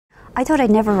I thought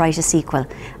I'd never write a sequel,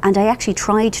 and I actually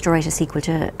tried to write a sequel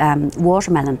to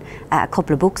Watermelon a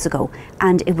couple of books ago,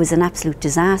 and it was an absolute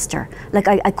disaster. Like,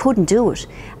 I couldn't do it.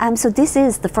 So this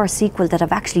is the first sequel that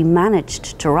I've actually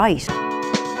managed to write.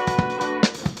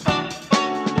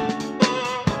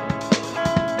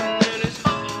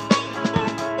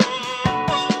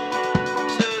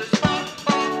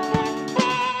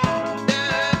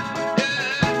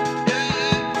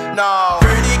 No.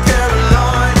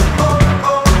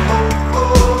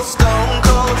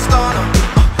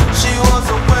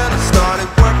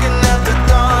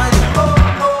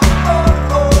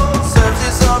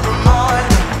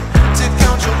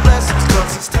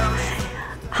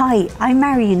 Hi, I'm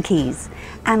Marian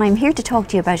and I'm here to talk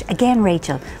to you about Again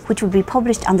Rachel, which will be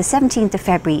published on the 17th of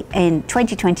February in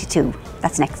 2022.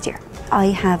 That's next year. I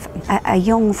have a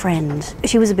young friend.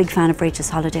 She was a big fan of Rachel's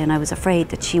Holiday, and I was afraid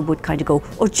that she would kind of go,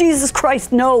 "Oh, Jesus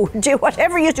Christ, no, do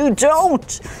whatever you do,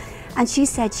 don't." And she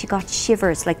said she got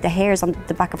shivers, like the hairs on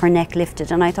the back of her neck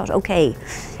lifted, and I thought, okay.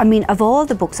 I mean, of all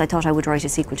the books I thought I would write a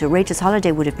sequel to, Rachel's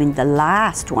Holiday would have been the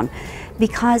last one,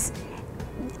 because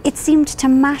it seemed to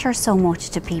matter so much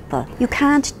to people. You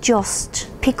can't just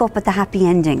pick up at the happy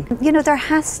ending. You know, there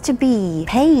has to be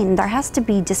pain, there has to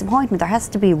be disappointment, there has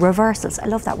to be reversals. I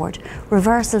love that word,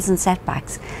 reversals and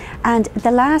setbacks. And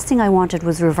the last thing I wanted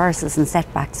was reversals and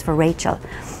setbacks for Rachel.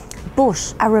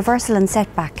 But a reversal and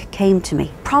setback came to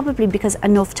me, probably because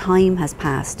enough time has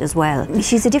passed as well.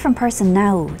 She's a different person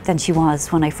now than she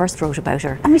was when I first wrote about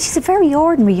her. I mean, she's a very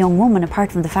ordinary young woman,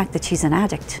 apart from the fact that she's an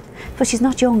addict. But she's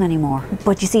not young anymore.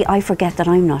 But you see, I forget that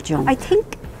I'm not young. I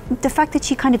think the fact that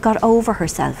she kind of got over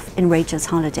herself in Rachel's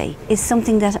Holiday is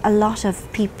something that a lot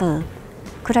of people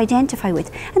could identify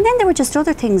with. And then there were just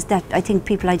other things that I think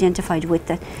people identified with,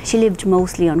 that she lived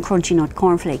mostly on crunchy nut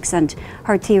cornflakes, and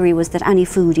her theory was that any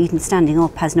food eaten standing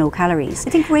up has no calories.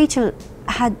 I think Rachel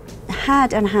had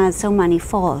and has so many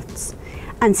faults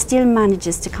and still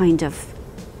manages to kind of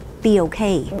be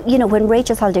okay. You know, when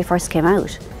Rachel's Holiday first came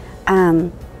out,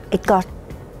 it got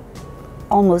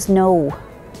almost no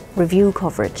review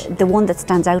coverage. The one that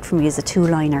stands out for me is a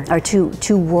two-liner, or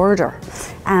two-worder,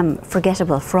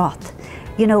 forgettable froth.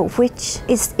 You know, which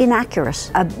is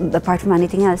inaccurate apart from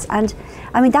anything else. And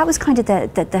I mean, that was kind of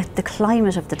the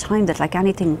climate of the time, that like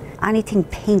anything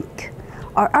pink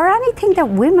or anything that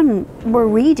women were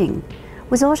reading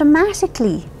was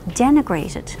automatically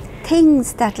denigrated.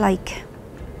 Things that like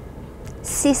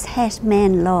cis-het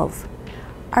men love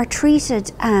are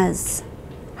treated as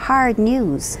hard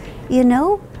news, you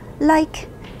know? Like,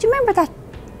 do you remember that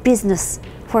business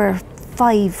where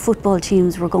 5 football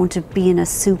teams were going to be in a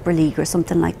Super League or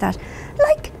something like that?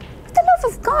 Like, for the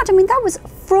love of God, I mean, that was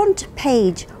front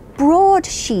page,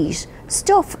 broadsheet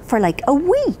stuff for like a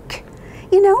week,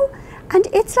 you know? And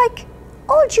it's like,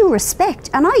 all due respect,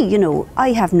 and I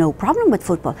have no problem with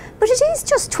football, but it is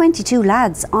just 22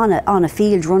 lads on a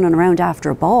field running around after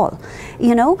a ball,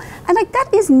 you know? And like, that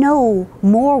is no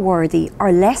more worthy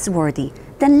or less worthy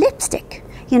than lipstick.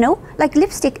 You know, like,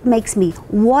 lipstick makes me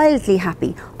wildly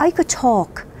happy. I could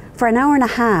talk for an hour and a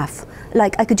half,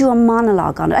 like I could do a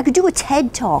monologue on it, I could do a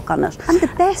TED talk on it. And the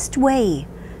best way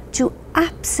to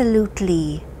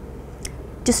absolutely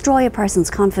destroy a person's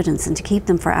confidence and to keep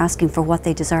them for asking for what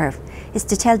they deserve is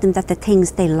to tell them that the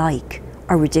things they like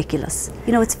are ridiculous.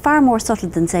 You know, it's far more subtle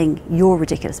than saying you're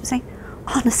ridiculous. I'm saying,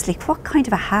 honestly, what kind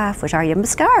of a half-wit are you?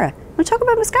 Mascara. We'll talk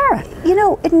about mascara. You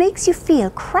know, it makes you feel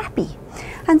crappy.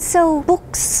 And so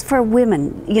books for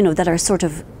women, you know, that are sort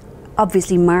of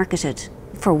obviously marketed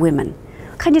for women,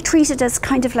 kind of treated as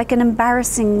kind of like an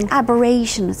embarrassing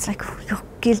aberration. It's like, oh,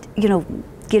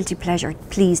 guilty pleasure,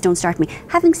 please don't start me.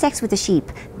 Having sex with a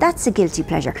sheep, that's a guilty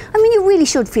pleasure. I mean, you really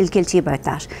should feel guilty about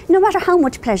that, no matter how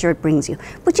much pleasure it brings you.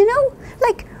 But you know,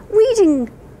 like reading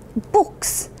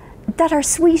books that are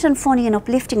sweet and funny and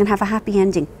uplifting and have a happy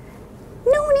ending,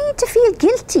 no need to feel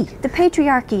guilty. The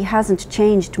patriarchy hasn't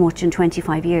changed much in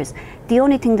 25 years. The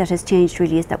only thing that has changed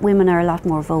really is that women are a lot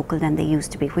more vocal than they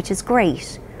used to be, which is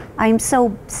great. I'm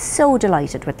so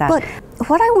delighted with that. But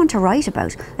what I want to write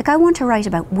about, like, I want to write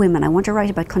about women, I want to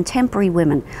write about contemporary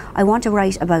women, I want to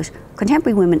write about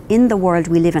contemporary women in the world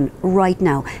we live in right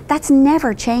now. That's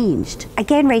never changed.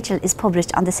 Again Rachel is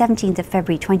published on the 17th of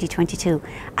February 2022,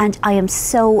 and I am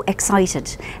so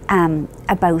excited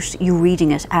about you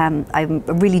reading it. I'm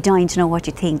really dying to know what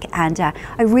you think, and I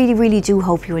really do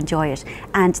hope you enjoy it,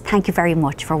 and thank you very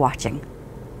much for watching.